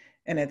Weight,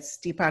 and it's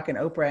Deepak and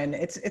Oprah. And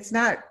it's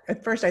not,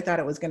 at first I thought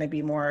it was going to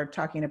be more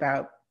talking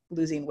about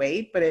losing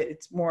weight, but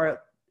it's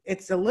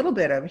a little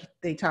bit of,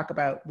 they talk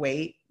about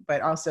weight,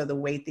 but also the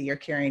weight that you're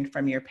carrying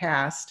from your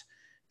past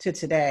to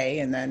today,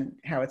 and then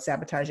how it's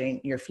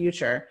sabotaging your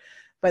future.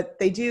 But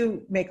they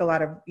do make a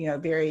lot of,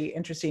 very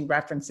interesting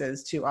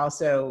references to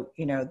also,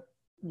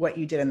 what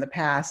you did in the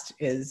past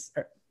is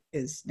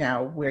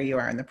now where you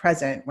are in the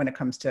present when it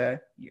comes to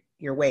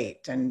your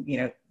weight, and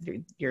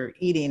your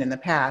eating in the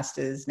past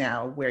is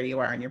now where you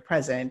are in your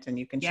present, and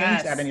you can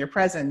change that in your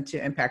present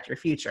to impact your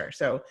future.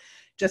 So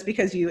just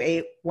because you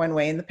ate one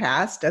way in the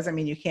past doesn't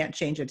mean you can't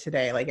change it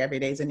today. Like every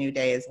day is a new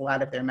day is a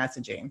lot of their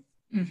messaging.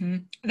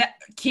 Mm-hmm.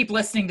 Keep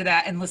listening to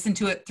that and listen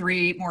to it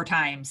 3 more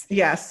times.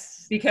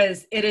 Yes.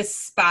 Because it is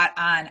spot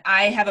on.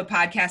 I have a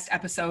podcast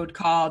episode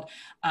called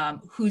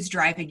Who's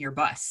Driving Your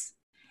Bus?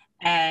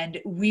 And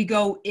we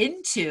go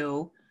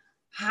into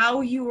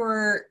how you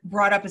were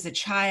brought up as a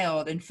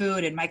child and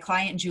food. And my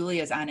client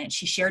Julia is on it.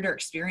 She shared her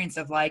experience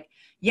of like,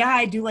 yeah,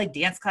 I do like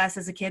dance class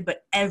as a kid,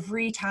 but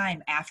every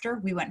time after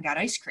we went and got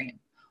ice cream,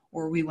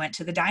 or we went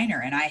to the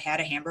diner and I had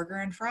a hamburger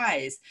and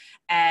fries.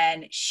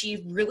 And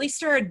she really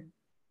started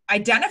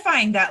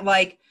identifying that,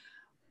 like,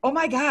 oh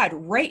my God,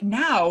 right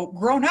now,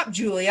 grown up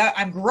Julia,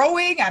 I'm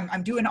growing,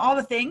 I'm doing all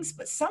the things,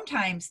 but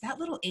sometimes that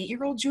little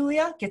 8-year-old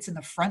Julia gets in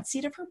the front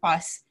seat of her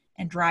bus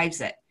and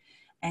drives it.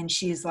 And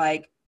she's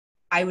like,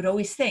 I would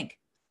always think,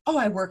 oh,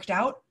 I worked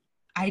out,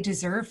 I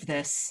deserve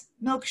this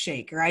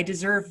milkshake, or I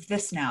deserve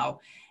this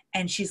now.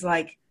 And she's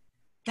like,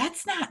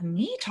 that's not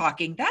me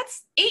talking.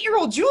 That's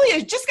 8-year-old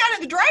Julia just got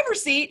in the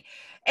driver's seat.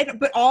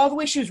 But all the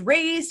way she was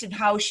raised and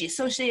how she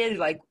associated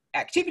like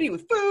activity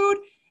with food,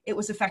 it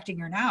was affecting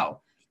her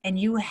now. And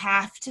you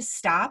have to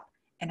stop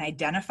and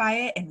identify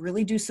it and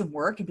really do some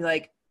work and be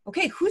like,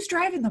 okay, who's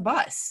driving the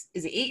bus?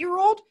 Is it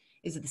 8-year-old?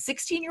 Is it the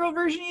 16-year-old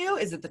version of you?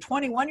 Is it the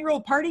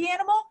 21-year-old party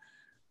animal?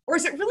 Or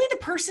is it really the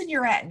person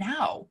you're at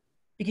now?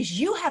 Because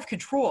you have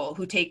control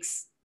who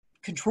takes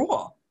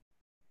control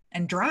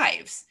and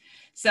drives.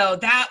 So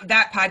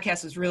that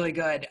podcast was really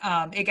good.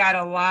 It got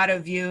a lot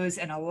of views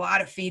and a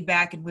lot of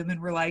feedback, and women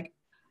were like,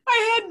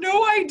 I had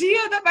no idea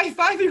that my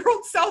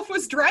 5-year-old self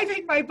was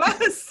driving my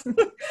bus.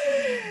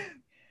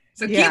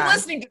 So keep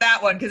listening to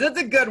that one, because it's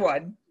a good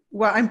one.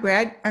 Well, I'm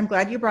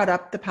glad you brought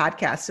up the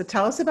podcast. So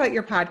tell us about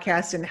your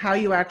podcast and how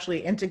you actually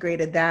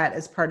integrated that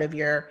as part of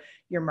your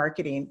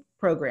marketing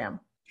program.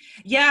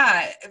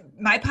 Yeah,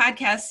 my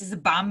podcast is a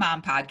Bomb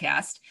Mom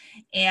podcast,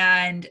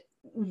 and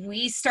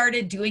we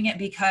started doing it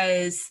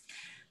because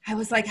I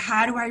was like,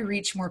 how do I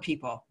reach more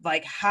people?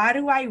 Like, how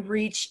do I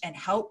reach and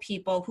help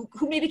people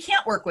who maybe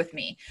can't work with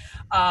me,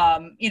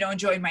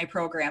 enjoy my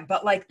program,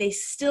 but like they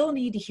still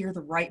need to hear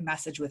the right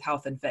message with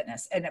health and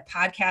fitness. And at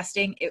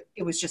podcasting,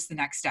 it was just the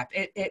next step.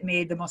 It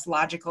made the most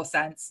logical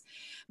sense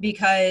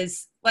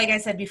because, like I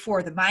said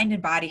before, the mind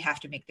and body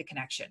have to make the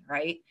connection,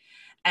 right?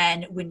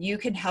 And when you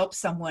can help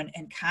someone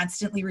and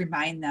constantly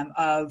remind them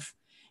of,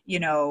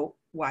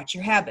 watch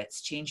your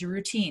habits, change your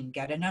routine,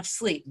 get enough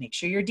sleep, make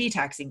sure you're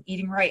detoxing,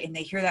 eating right, and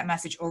they hear that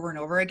message over and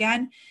over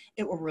again,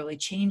 it will really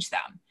change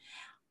them.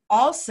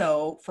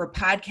 Also, for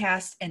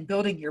podcasts and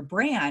building your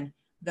brand,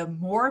 the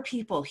more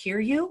people hear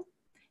you,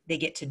 they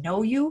get to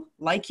know you,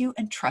 like you,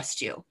 and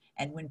trust you.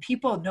 And when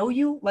people know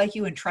you, like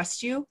you, and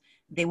trust you,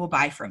 they will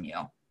buy from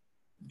you.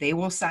 They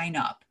will sign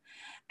up.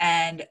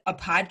 And a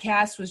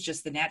podcast was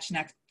just the next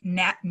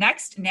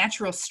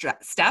natural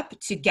step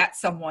to get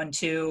someone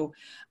to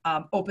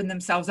open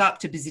themselves up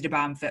to Busy to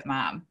Bomb Fit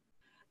Mom.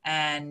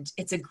 And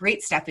it's a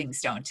great stepping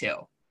stone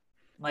too.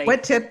 Like,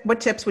 what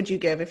tips would you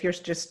give if you're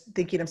just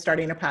thinking of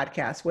starting a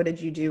podcast? What did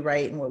you do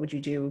right and what would you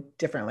do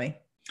differently?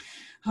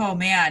 Oh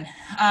man.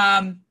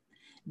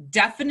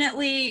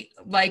 Definitely,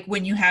 like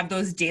when you have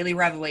those daily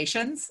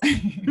revelations,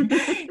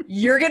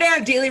 you're going to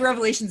have daily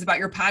revelations about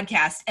your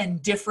podcast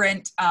and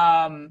different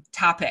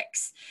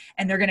topics,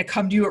 and they're going to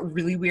come to you at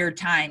really weird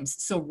times.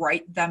 So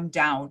write them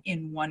down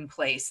in one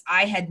place.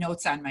 I had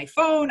notes on my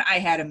phone. I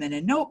had them in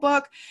a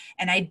notebook,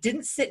 and I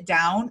didn't sit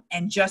down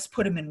and just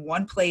put them in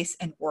one place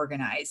and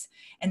organize.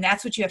 And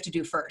that's what you have to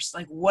do first.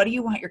 Like, what do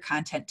you want your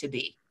content to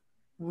be?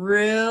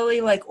 Really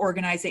like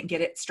organize it and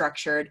get it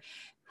structured.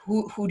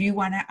 who do you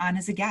want on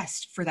as a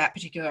guest for that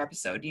particular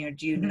episode? You know,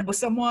 do you Mm-hmm. know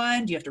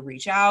someone? Do you have to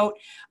reach out?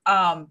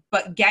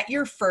 But get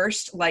your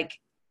first, like,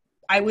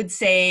 I would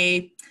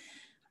say,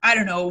 I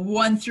don't know,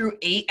 1 through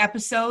 8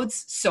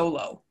 episodes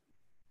solo.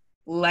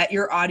 Let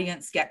your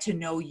audience get to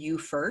know you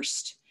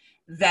first,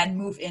 then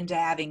move into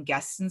having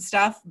guests and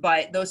stuff.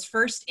 But those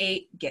first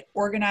 8, get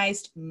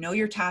organized, know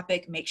your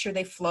topic, make sure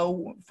they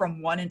flow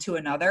from one into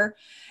another,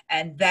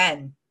 and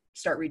then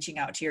start reaching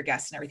out to your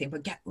guests and everything.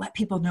 But let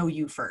people know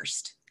you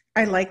first.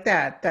 I like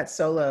that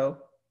solo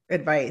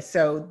advice.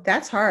 So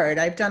that's hard.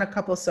 I've done a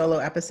couple solo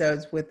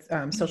episodes with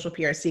Social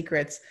PR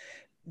Secrets,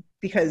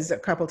 because a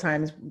couple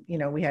times, you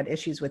know, we had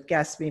issues with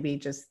guests, maybe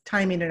just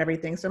timing and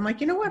everything. So I'm like,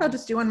 you know what, I'll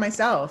just do one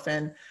myself.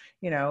 And,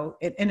 you know,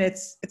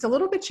 it's a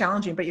little bit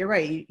challenging, but you're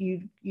right.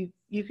 You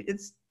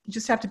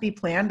just have to be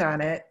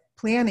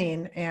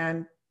planning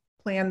and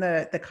plan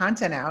the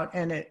content out.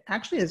 And it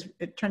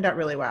turned out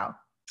really well.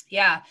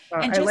 Yeah.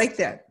 And I liked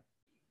it.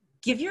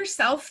 Give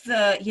yourself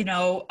the, you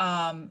know,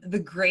 the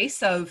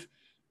grace of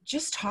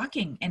just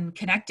talking and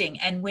connecting.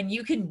 And when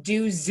you can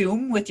do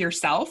Zoom with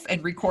yourself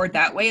and record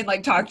that way and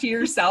like talk to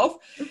yourself,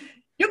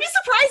 you'll be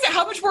surprised at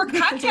how much more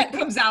content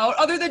comes out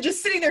other than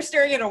just sitting there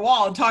staring at a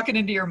wall and talking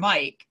into your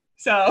mic.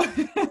 So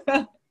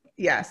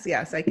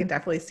Yes, I can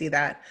definitely see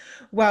that.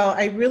 Well,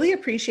 I really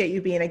appreciate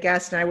you being a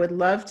guest, and I would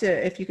love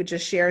to, if you could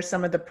just share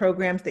some of the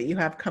programs that you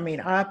have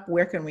coming up.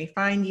 Where can we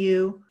find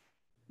you?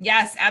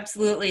 Yes,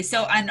 absolutely.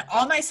 So on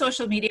all my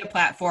social media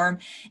platform,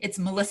 it's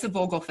Melissa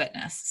Vogel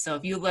Fitness. So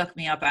if you look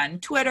me up on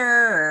Twitter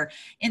or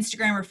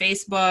Instagram or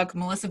Facebook,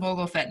 Melissa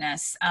Vogel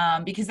Fitness,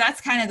 because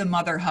that's kind of the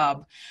mother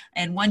hub.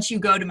 And once you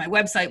go to my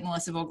website,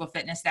 Melissa Vogel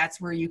Fitness,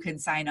 that's where you can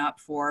sign up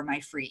for my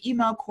free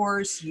email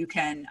course. You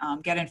can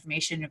get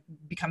information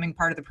becoming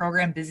part of the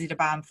program, Busy to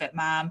Bomb Fit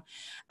Mom.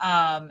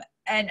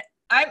 And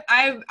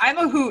I'm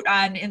a hoot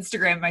on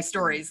Instagram, my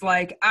stories.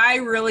 Like, I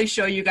really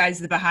show you guys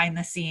the behind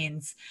the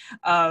scenes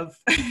of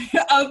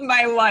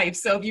my life.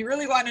 So if you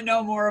really want to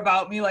know more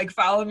about me, like,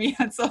 follow me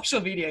on social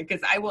media,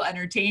 because I will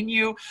entertain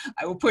you.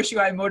 I will push you.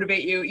 I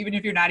motivate you, even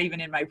if you're not even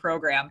in my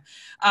program.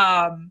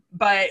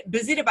 But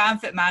Busy to Bomb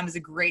Fit Mom is a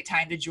great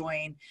time to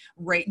join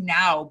right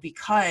now,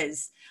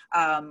 because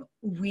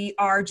we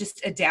are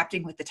just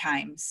adapting with the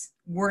times.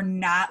 We're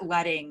not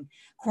letting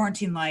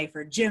quarantine life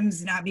or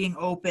gyms not being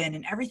open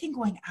and everything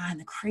going on,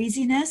 the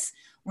craziness,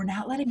 we're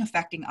not letting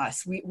affecting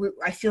us.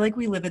 I feel like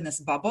we live in this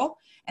bubble,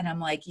 and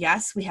I'm like,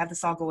 yes, we have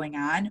this all going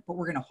on, but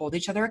we're going to hold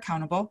each other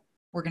accountable.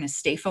 We're going to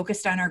stay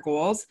focused on our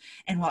goals.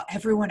 And while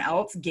everyone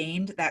else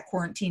gained that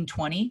quarantine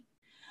 20,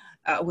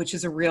 which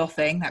is a real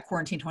thing, that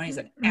quarantine 20 is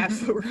an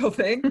absolute real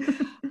thing.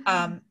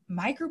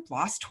 My group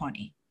lost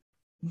 20.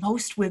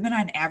 Most women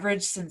on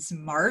average since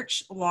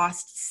March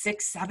lost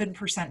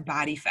 6-7%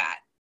 body fat.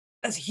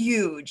 That's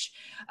huge.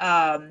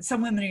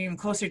 Some women are even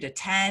closer to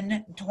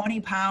 10,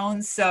 20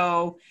 pounds.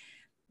 So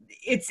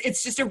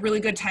it's just a really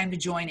good time to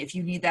join if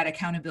you need that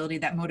accountability,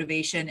 that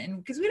motivation. And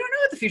because we don't know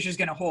what the future is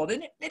going to hold.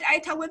 And I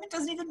tell women, it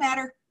doesn't even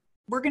matter.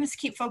 We're going to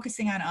keep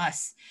focusing on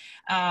us.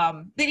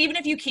 But even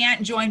if you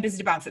can't join Busy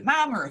to Bomb Fit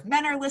Mom, or if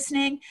men are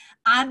listening,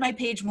 on my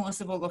page,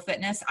 Melissa Vogel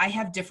Fitness, I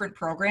have different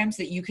programs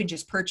that you can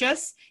just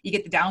purchase. You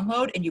get the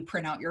download and you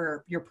print out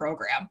your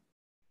program.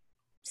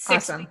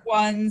 6-week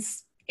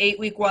ones,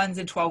 8-week ones,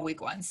 and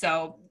 12-week ones.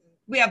 So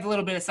we have a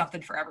little bit of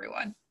something for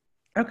everyone.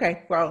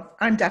 Okay. Well,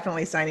 I'm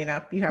definitely signing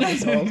up. You have me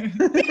sold.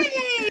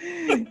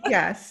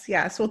 Yes.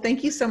 Well,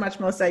 thank you so much,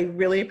 Melissa. I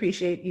really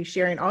appreciate you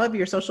sharing all of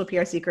your social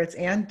PR secrets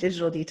and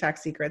digital detox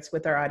secrets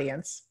with our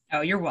audience.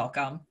 Oh, you're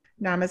welcome.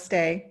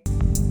 Namaste.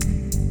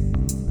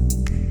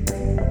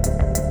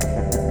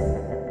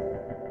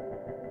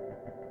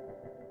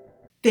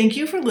 Thank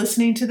you for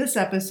listening to this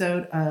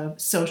episode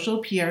of Social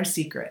PR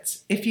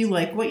Secrets. If you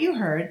like what you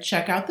heard,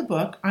 check out the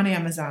book on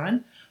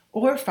Amazon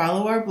or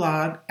follow our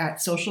blog at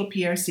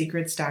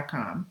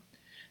socialprsecrets.com.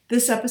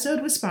 This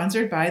episode was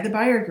sponsored by The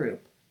Buyer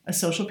Group, a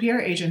social PR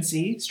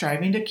agency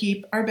striving to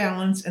keep our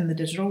balance in the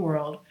digital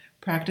world,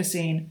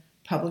 practicing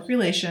public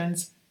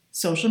relations,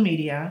 social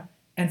media,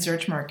 and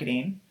search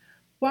marketing,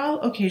 while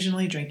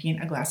occasionally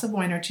drinking a glass of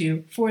wine or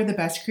two for the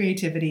best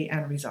creativity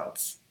and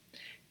results.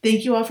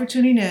 Thank you all for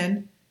tuning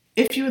in.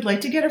 If you would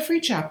like to get a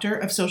free chapter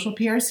of Social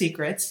PR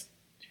Secrets,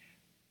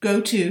 go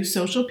to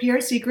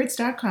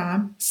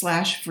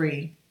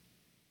socialprsecrets.com/free.